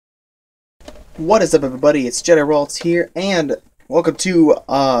What is up, everybody? It's Jedi Ralts here, and welcome to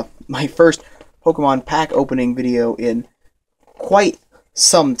my first Pokemon pack opening video in quite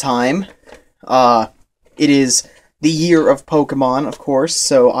some time. It is the year of Pokemon, of course,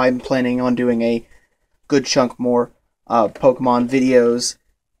 so I'm planning on doing a good chunk more Pokemon videos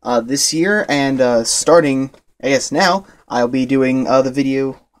this year, and starting, I guess now, I'll be doing a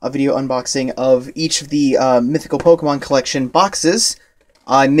video unboxing of each of the Mythical Pokemon Collection boxes.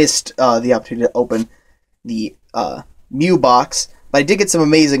 I missed the opportunity to open the Mew box, but I did get some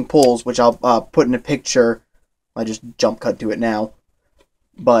amazing pulls, which I'll put in a picture. I just jump cut to it now.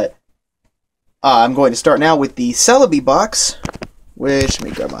 But I'm going to start now with the Celebi box, which, let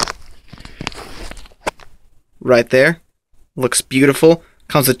me grab my... Right there. Looks beautiful.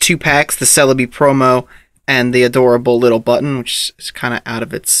 Comes with 2 packs, the Celebi promo and the adorable little button, which is kind of out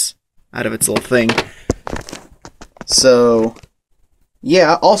of its little thing. So...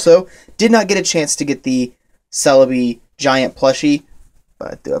 yeah, also, did not get a chance to get the Celebi giant plushie, but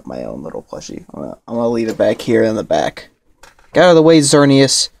I do have my own little plushie. I'm gonna leave it back here in the back. Get out of the way,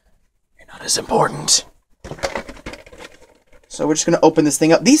 Xerneas. You're not as important. So we're just gonna open this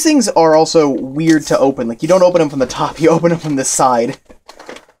thing up. These things are also weird to open. Like, you don't open them from the top, you open them from the side.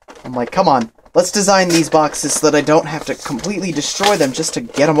 I'm like, come on, let's design these boxes so that I don't have to completely destroy them just to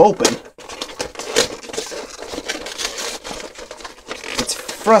get them open.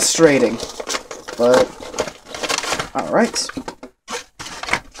 Frustrating, but alright.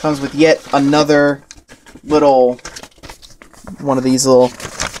 Comes with yet another little one of these little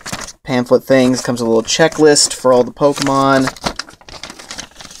pamphlet things. Comes with a little checklist for all the Pokemon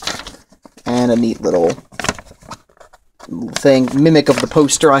and a neat little thing, mimic of the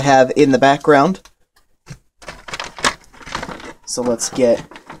poster I have in the background. So let's get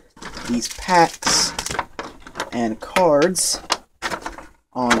these packs and cards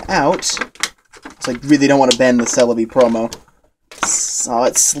on out. So I really don't want to bend the Celebi promo. Oh,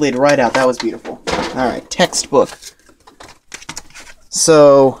 it slid right out. That was beautiful. Alright, textbook.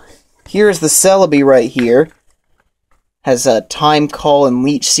 So, here's the Celebi right here. Has a Time Call and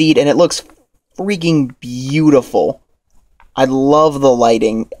Leech Seed, and it looks freaking beautiful. I love the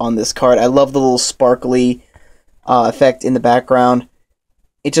lighting on this card. I love the little sparkly effect in the background.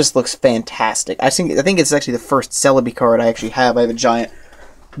 It just looks fantastic. I think it's actually the first Celebi card I actually have. I have a giant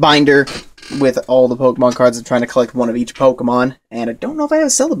binder with all the Pokemon cards. I'm trying to collect one of each Pokemon, and I don't know if I have a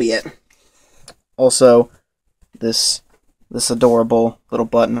Celebi yet. Also, this adorable little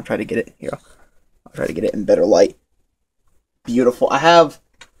button. I'll try to get it here. I'll try to get it in better light. Beautiful. I have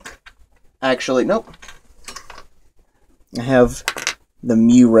actually nope. I have the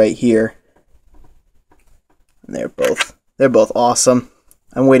Mew right here. And they're both awesome.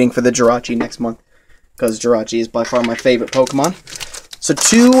 I'm waiting for the Jirachi next month because Jirachi is by far my favorite Pokemon. So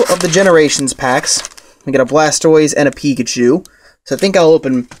 2 of the Generations packs. We got a Blastoise and a Pikachu. So I think I'll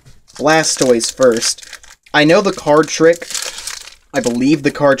open Blastoise first. I know the card trick. I believe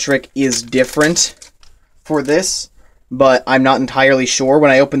the card trick is different for this, but I'm not entirely sure. When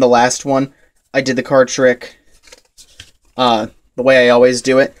I opened the last one, I did the card trick the way I always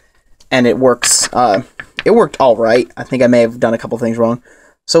do it, and it works. It worked all right. I think I may have done a couple things wrong.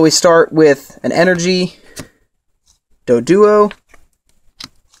 So we start with an Energy, Doduo,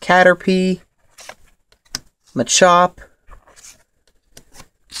 Caterpie, Machop,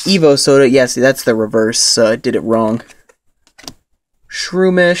 Evo Soda. Yeah, see, that's the reverse, so I did it wrong.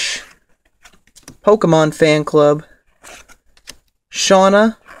 Shroomish, Pokemon Fan Club,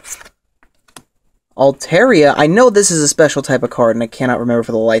 Shauna, Altaria. I know this is a special type of card, and I cannot remember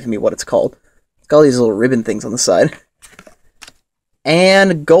for the life of me what it's called. It's got all these little ribbon things on the side.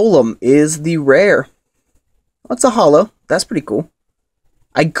 And Golem is the rare. Oh, it's a holo. That's pretty cool.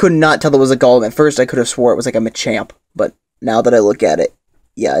 I could not tell it was a Golem. At first, I could have swore it was like a Machamp, but now that I look at it,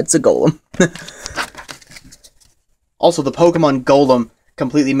 yeah, it's a Golem. Also, the Pokemon Golem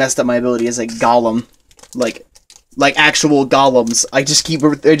completely messed up my ability as a Golem. Like actual Golems. I just keep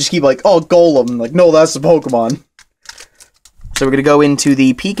like, oh, Golem. Like, no, that's a Pokemon. So we're going to go into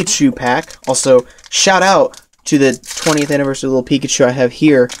the Pikachu pack. Also, shout out to the 20th anniversary little Pikachu I have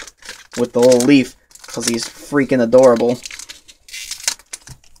here with the little leaf, because he's freaking adorable.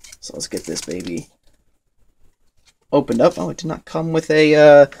 So let's get this baby opened up. Oh, it did not come with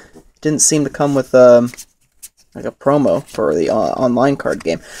a, didn't seem to come with, like a promo for the online card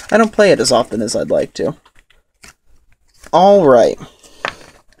game. I don't play it as often as I'd like to. Alright.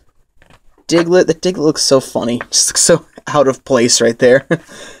 Diglett. The Diglett looks so funny. Just looks so out of place right there.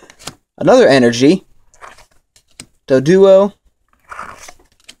 Another Energy. Doduo.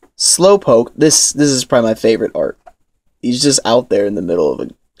 Slowpoke. This is probably my favorite art. He's just out there in the middle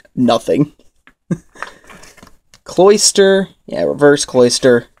of nothing. Cloyster, yeah, reverse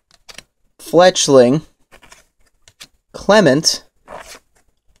Cloyster, Fletchling, Clement,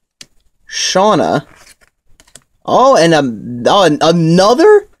 Shauna. Oh, and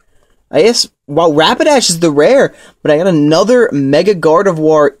another? I guess, well, Rapidash is the rare, but I got another Mega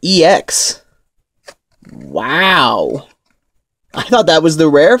Gardevoir EX. Wow. I thought that was the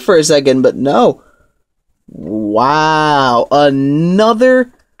rare for a second, but no. Wow.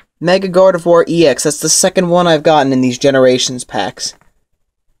 Another Mega Gardevoir EX. That's the second one I've gotten in these Generations packs.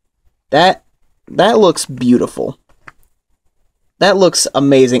 That looks beautiful. That looks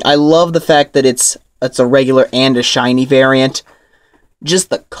amazing. I love the fact that it's a regular and a shiny variant.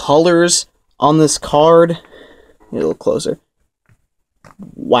 Just the colors on this card. Get a little closer.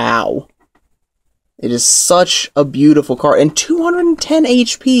 Wow. It is such a beautiful card. And 210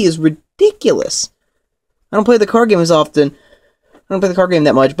 HP is ridiculous. I don't play the card game as often. I don't play the card game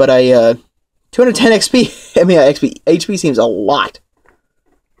that much, but 210 XP. I mean, HP seems a lot.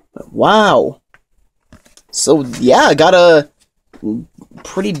 But wow. So, yeah, I got a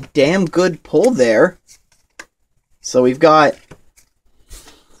pretty damn good pull there. So we've got...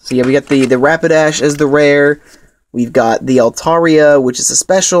 So yeah, we got the Rapidash as the rare. We've got the Altaria, which is a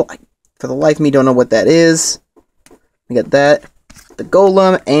special. I, for the life of me, don't know what that is. We got that, the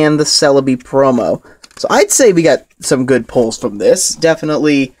Golem, and the Celebi promo. So I'd say we got some good pulls from this.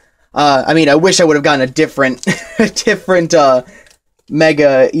 Definitely. I mean, I wish I would have gotten a different,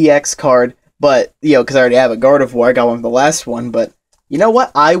 Mega EX card, but you know, because I already have a Gardevoir. I got one from the last one, but you know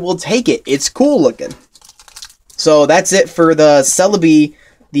what? I will take it. It's cool looking. So that's it for the Celebi.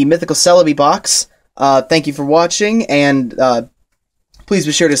 The Mythical Celebi box. Thank you for watching, and please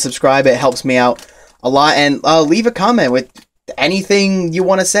be sure to subscribe. It helps me out a lot. And leave a comment with anything you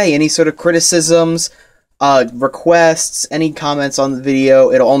want to say, any sort of criticisms, requests, any comments on the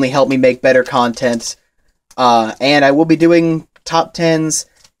video. It'll only help me make better content. And I will be doing top 10s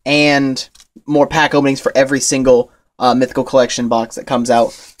and more pack openings for every single Mythical Collection box that comes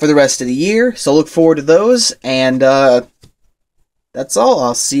out for the rest of the year. So look forward to those, and... that's all.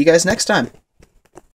 I'll see you guys next time.